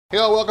Hey,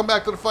 welcome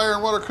back to the Fire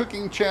and Water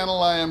Cooking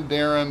channel. I am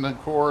Darren. Of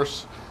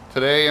course,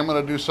 today I'm going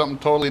to do something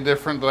totally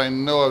different that I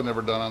know I've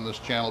never done on this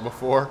channel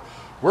before.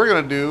 We're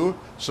going to do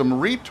some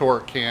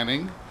retort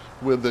canning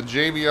with the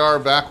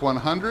JVR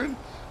Vac100.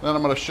 Then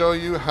I'm going to show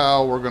you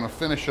how we're going to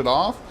finish it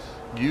off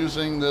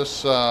using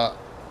this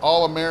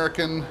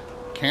all-American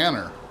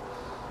canner.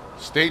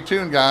 Stay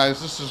tuned,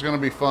 guys. This is going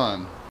to be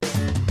fun.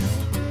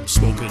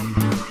 Smoking,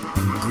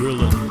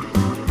 grilling,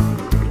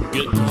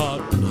 getting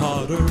hot and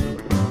hotter.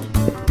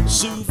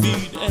 Sous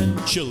vide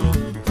and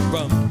chilling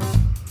from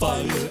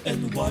fire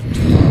and water.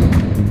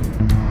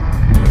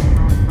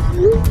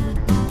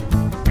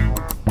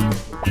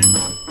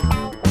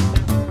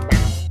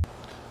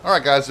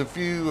 Alright guys, if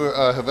you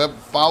have ever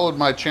followed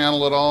my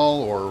channel at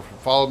all or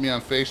followed me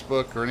on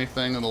Facebook or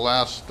anything in the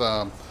last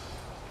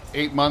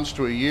 8 months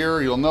to a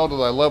year, you'll know that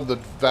I love the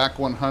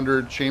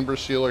Vac100 Chamber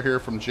Sealer here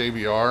from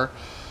JVR.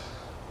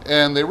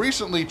 And they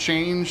recently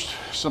changed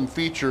some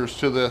features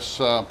to this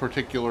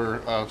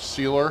particular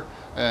sealer.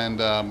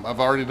 And I've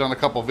already done a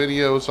couple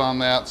videos on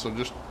that, so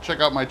just check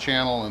out my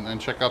channel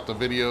and check out the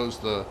videos,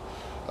 the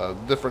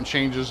different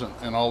changes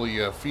and all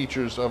the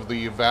features of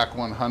the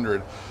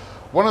Vac100.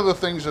 One of the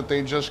things that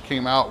they just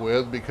came out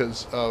with,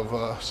 because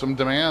of some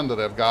demand that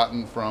I've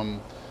gotten from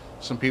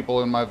some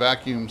people in my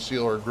vacuum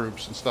sealer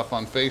groups and stuff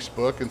on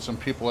Facebook, and some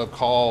people have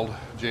called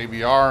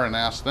JVR and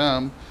asked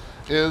them,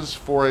 is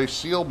for a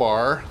seal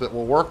bar that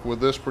will work with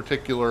this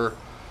particular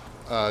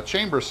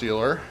chamber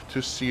sealer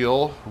to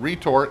seal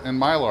retort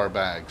and Mylar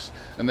bags.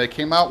 And they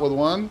came out with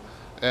one,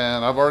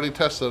 and I've already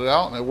tested it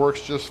out and it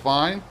works just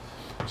fine.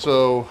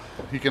 So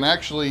you can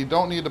actually,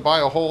 don't need to buy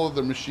a whole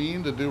other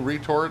machine to do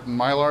retort and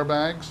Mylar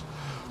bags.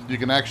 You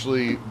can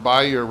actually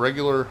buy your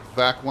regular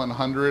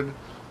Vac100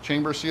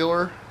 chamber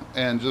sealer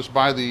and just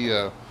buy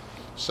the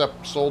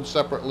sold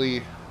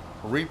separately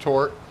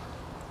retort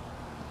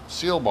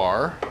seal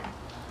bar.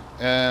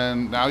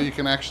 And now you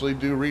can actually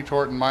do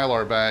retort and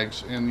Mylar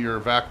bags in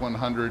your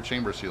Vac100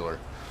 chamber sealer.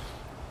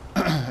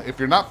 If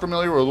you're not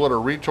familiar with what a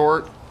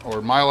retort or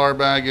Mylar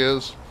bag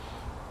is,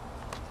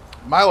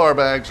 Mylar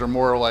bags are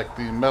more like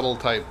the metal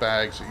type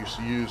bags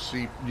that you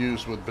see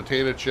used with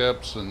potato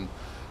chips and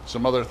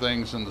some other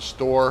things in the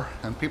store.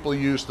 And people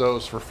use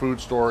those for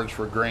food storage,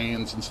 for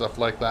grains and stuff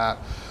like that.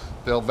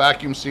 They'll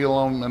vacuum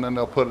seal them and then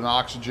they'll put an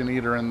oxygen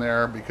eater in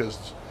there,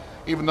 because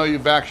even though you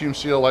vacuum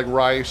seal like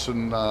rice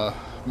and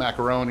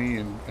macaroni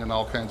and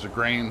all kinds of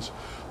grains,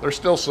 there's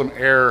still some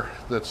air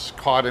that's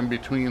caught in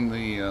between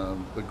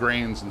the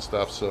grains and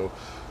stuff. So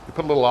you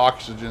put a little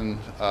oxygen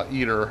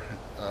eater,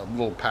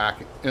 little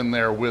pack in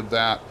there with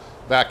that,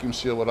 vacuum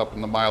seal it up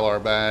in the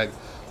Mylar bag,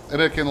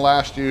 and it can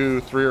last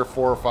you 3 or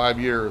 4 or 5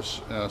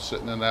 years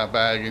sitting in that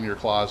bag in your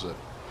closet.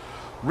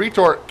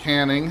 Retort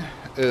canning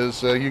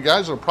is, you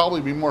guys will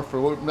probably be more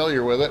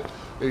familiar with it.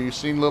 You've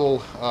seen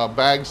little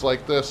bags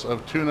like this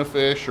of tuna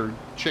fish or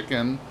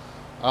chicken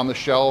on the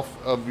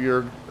shelf of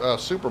your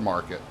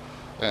supermarket.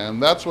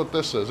 And that's what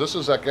this is. This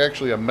is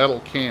actually a metal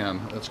can.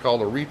 It's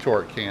called a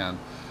retort can.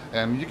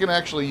 And you can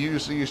actually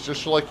use these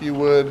just like you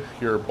would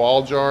your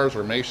ball jars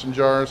or mason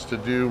jars to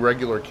do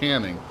regular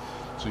canning.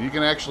 So you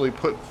can actually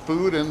put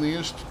food in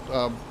these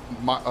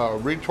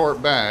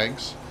retort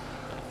bags,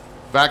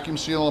 vacuum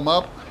seal them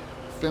up,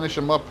 finish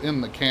them up in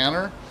the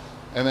canner,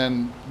 and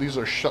then these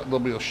are they'll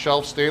be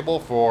shelf stable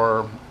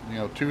for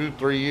 2 to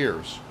 3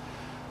 years.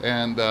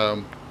 And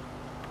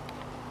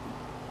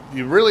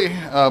you really,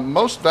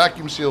 most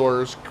vacuum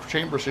sealers,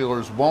 chamber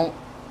sealers, won't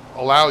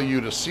allow you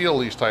to seal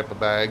these type of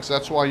bags.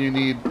 That's why you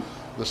need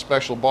the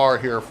special bar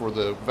here for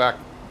the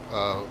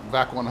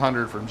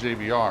Vac100 from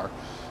JVR.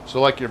 So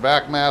like your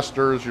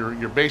VacMasters,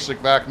 your basic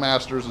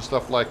VacMasters and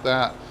stuff like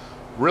that,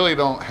 really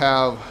don't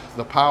have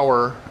the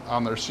power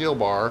on their seal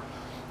bar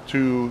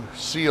to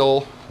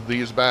seal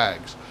these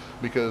bags,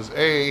 because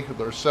A,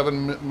 they're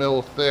 7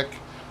 mil thick,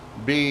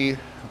 B,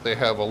 they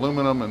have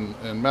aluminum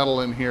and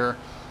metal in here,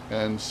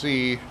 and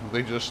C,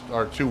 they just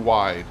are too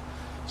wide.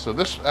 So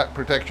this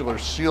particular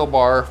seal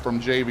bar from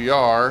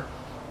JVR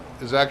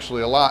is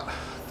actually a lot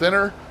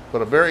thinner,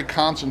 but a very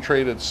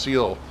concentrated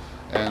seal.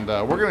 And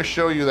we're going to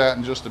show you that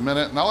in just a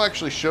minute. And I'll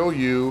actually show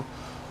you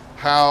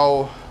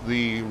how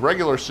the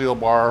regular seal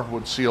bar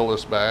would seal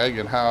this bag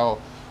and how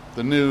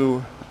the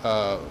new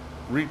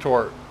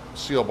retort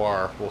seal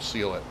bar will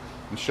seal it,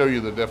 and show you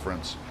the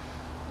difference.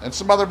 And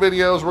some other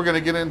videos we're going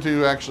to get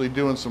into actually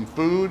doing some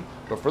food,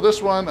 but for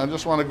this one I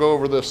just want to go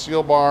over the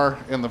seal bar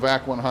in the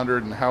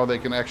Vac100 and how they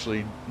can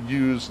actually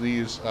use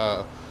these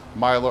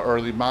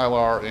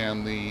Mylar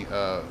and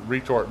the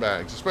retort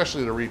bags,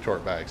 especially the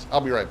retort bags.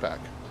 I'll be right back.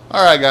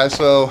 Alright guys,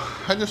 so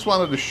I just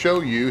wanted to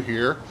show you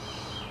here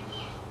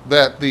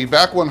that the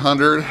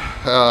Vac100,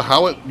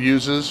 how it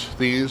uses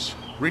these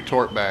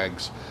retort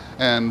bags.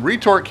 And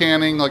retort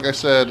canning, like I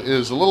said,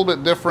 is a little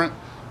bit different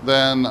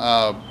than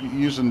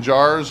using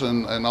jars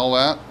and all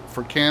that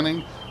for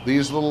canning.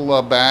 These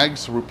little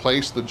bags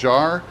replace the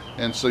jar,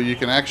 and so you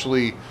can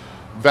actually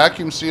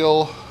vacuum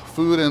seal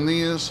food in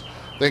these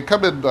They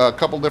come in a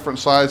couple different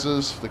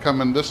sizes. They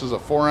come in, this is a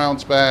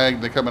 4-ounce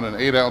bag. They come in an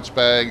 8-ounce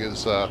bag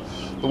is the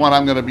one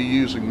I'm going to be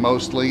using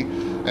mostly.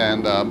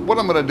 And what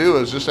I'm going to do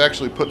is just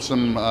actually put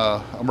some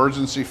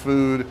emergency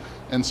food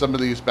in some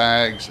of these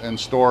bags and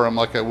store them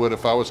like I would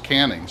if I was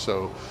canning.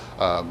 So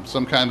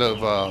some kind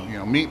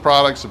of meat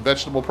products and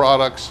vegetable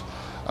products,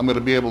 I'm going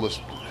to be able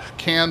to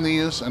can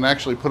these and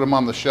actually put them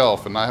on the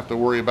shelf and not have to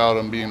worry about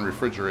them being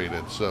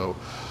refrigerated. So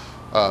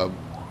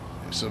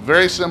so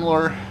very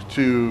similar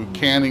to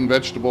canning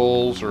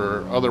vegetables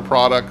or other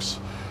products.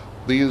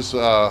 These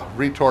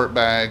Retort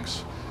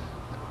bags,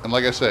 and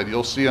like I said,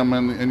 you'll see them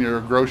in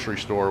your grocery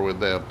store with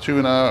the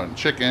tuna and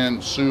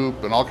chicken,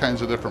 soup, and all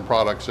kinds of different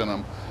products in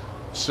them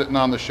sitting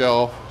on the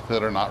shelf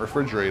that are not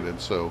refrigerated.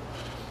 So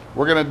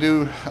we're going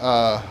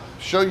to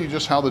show you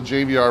just how the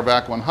JVR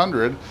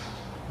Vac100,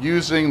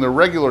 using the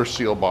regular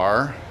seal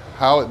bar,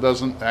 how it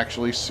doesn't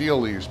actually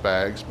seal these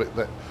bags, but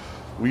that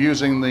we're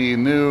using the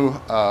new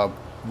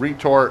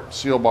Retort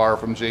seal bar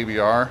from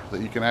JVR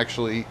that you can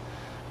actually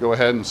go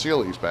ahead and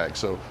seal these bags.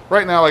 So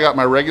right now I got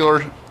my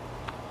regular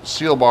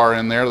seal bar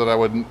in there that I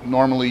would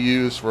normally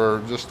use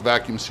for just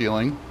vacuum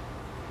sealing,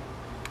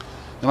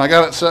 and I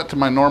got it set to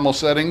my normal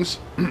settings.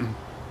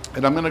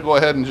 And I'm going to go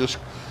ahead and just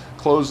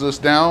close this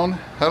down.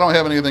 I don't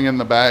have anything in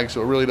the bag,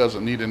 so it really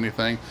doesn't need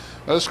anything.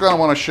 I just kind of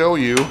want to show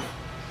you,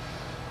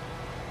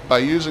 by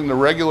using the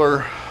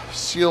regular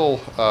seal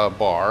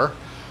bar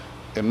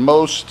in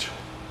most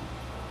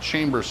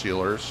chamber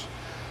sealers.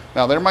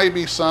 Now there might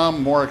be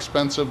some more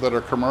expensive that are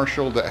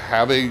commercial that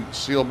have a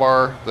seal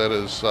bar that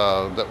is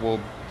that will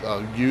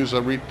use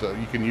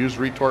you can use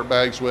Retort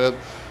bags with,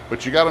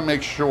 but you got to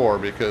make sure,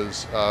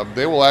 because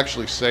they will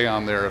actually say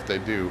on there if they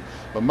do.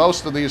 But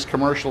most of these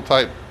commercial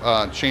type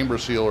chamber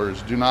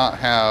sealers do not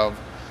have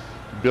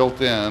built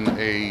in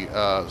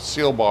a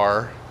seal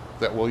bar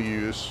that will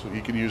use,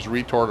 you can use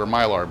Retort or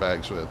Mylar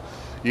bags with.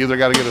 You either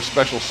got to get a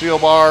special seal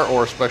bar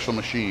or a special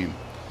machine.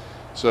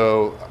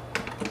 So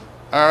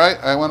all right,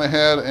 I went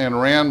ahead and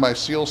ran my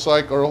seal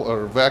cycle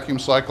or vacuum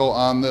cycle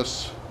on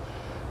this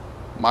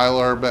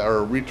Mylar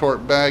or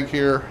Retort bag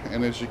here,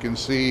 and as you can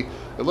see,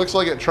 it looks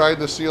like it tried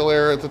to seal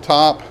air at the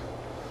top,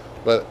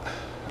 but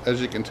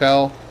as you can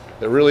tell,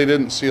 it really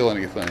didn't seal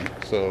anything.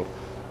 So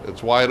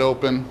it's wide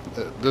open.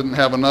 It didn't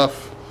have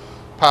enough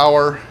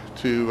power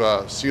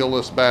to seal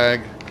this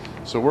bag.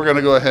 So we're going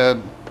to go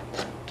ahead,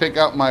 take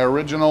out my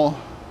original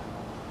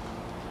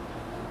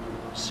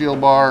seal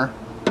bar.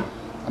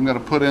 I'm going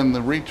to put in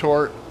the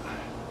Retort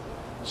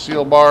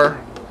seal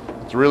bar.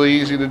 It's really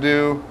easy to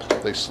do.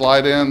 They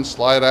slide in,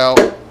 slide out,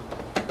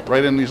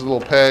 right in these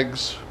little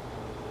pegs.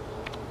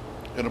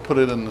 Going to put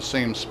it in the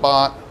same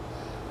spot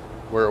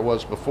where it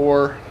was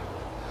before.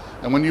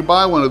 And when you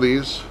buy one of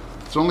these,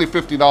 it's only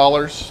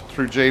 $50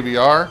 through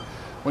JVR.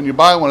 When you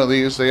buy one of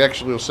these, they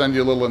actually will send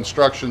you little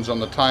instructions on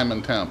the time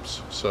and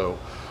temps. So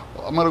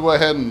I'm going to go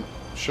ahead and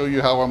show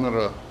you how I'm going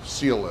to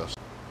seal this.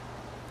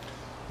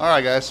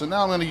 Alright guys, so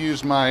now I'm going to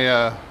use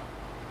my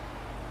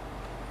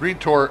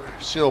Retort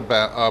seal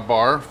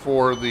bar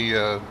for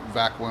the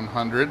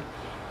Vac100.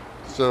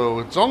 So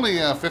it's only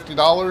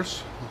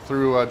 $50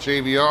 through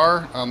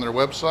JVR on their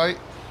website,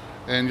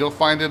 and you'll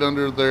find it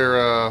under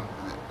their,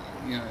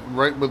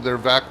 right with their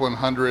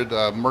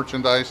Vac100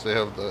 merchandise. They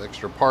have the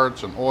extra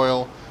parts and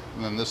oil,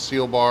 and then this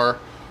seal bar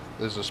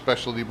is a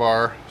specialty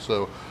bar.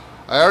 So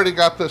I already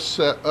got this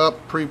set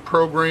up,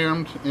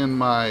 pre-programmed in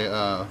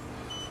my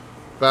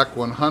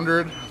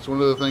Vac100. It's one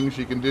of the things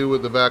you can do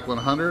with the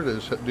Vac100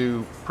 is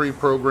do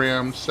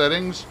pre-programmed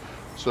settings.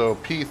 So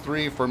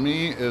P3 for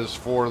me is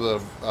for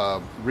the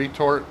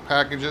Retort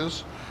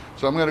packages.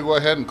 So I'm going to go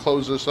ahead and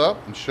close this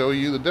up and show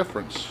you the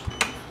difference.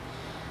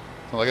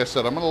 Like I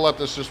said, I'm going to let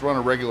this just run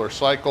a regular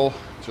cycle,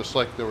 just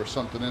like there was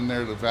something in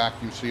there to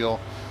vacuum seal.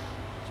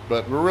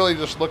 But we're really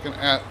just looking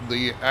at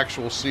the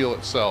actual seal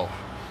itself.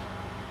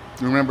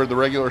 Remember, the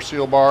regular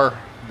seal bar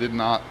did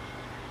not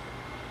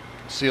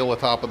seal the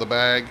top of the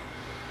bag.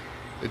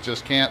 It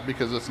just can't,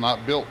 because it's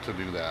not built to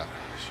do that.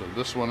 So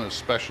this one is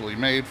specially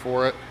made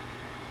for it.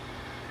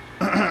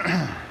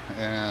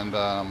 And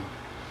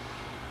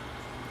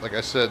like I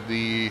said,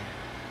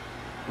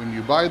 when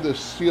you buy this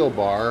seal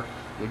bar,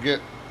 you'll get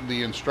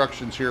the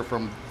instructions here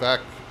from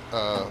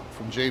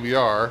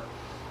JVR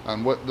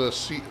on what the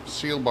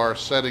seal bar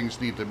settings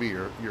need to be,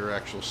 your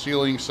actual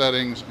sealing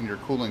settings and your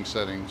cooling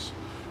settings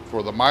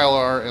for the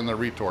Mylar and the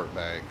Retort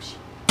bags.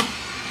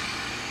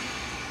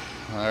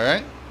 All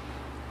right.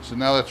 So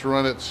now that's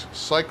run its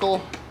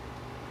cycle,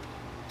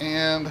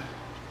 and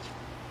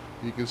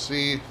you can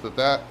see that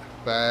that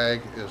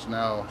bag is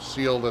now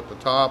sealed at the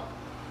top.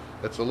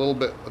 It's a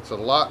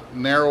lot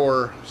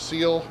narrower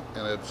seal,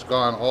 and it's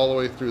gone all the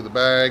way through the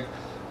bag,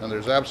 and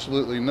there's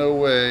absolutely no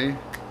way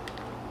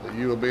that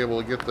you will be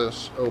able to get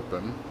this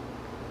open.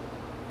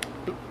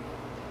 I'll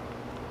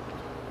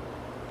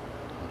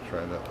try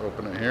to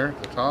open it here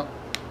at the top.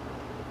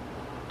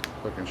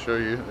 If I can show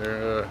you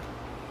there.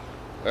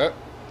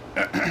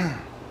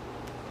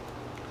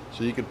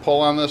 So you could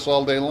pull on this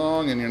all day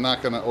long and you're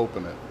not going to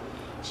open it.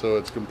 So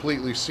it's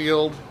completely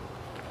sealed.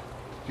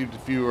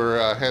 if you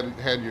were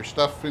had your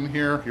stuff in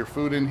here, your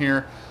food in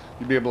here,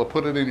 you'd be able to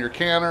put it in your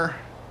canner,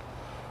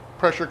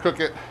 pressure cook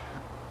it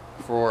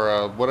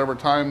for whatever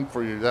time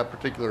for that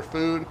particular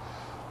food,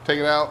 take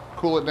it out,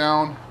 cool it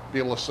down, be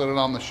able to set it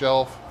on the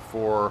shelf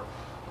for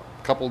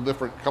a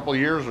couple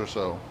years or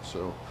so.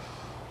 So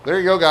there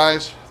you go,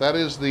 guys. That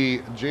is the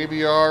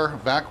JVR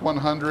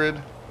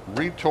Vac100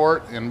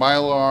 Retort and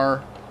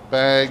Mylar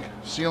bag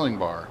sealing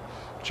bar.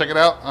 Check it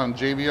out on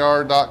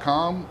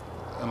jvr.com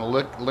and a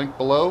link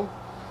below.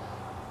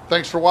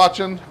 Thanks for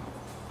watching.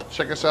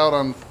 Check us out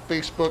on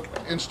Facebook,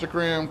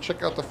 Instagram.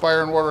 Check out the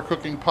Fire and Water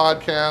Cooking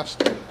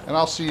podcast. And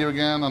I'll see you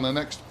again on the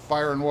next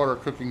Fire and Water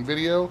Cooking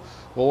video.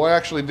 We'll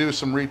actually do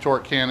some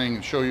retort canning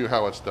and show you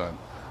how it's done.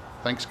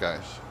 Thanks,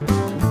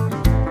 guys.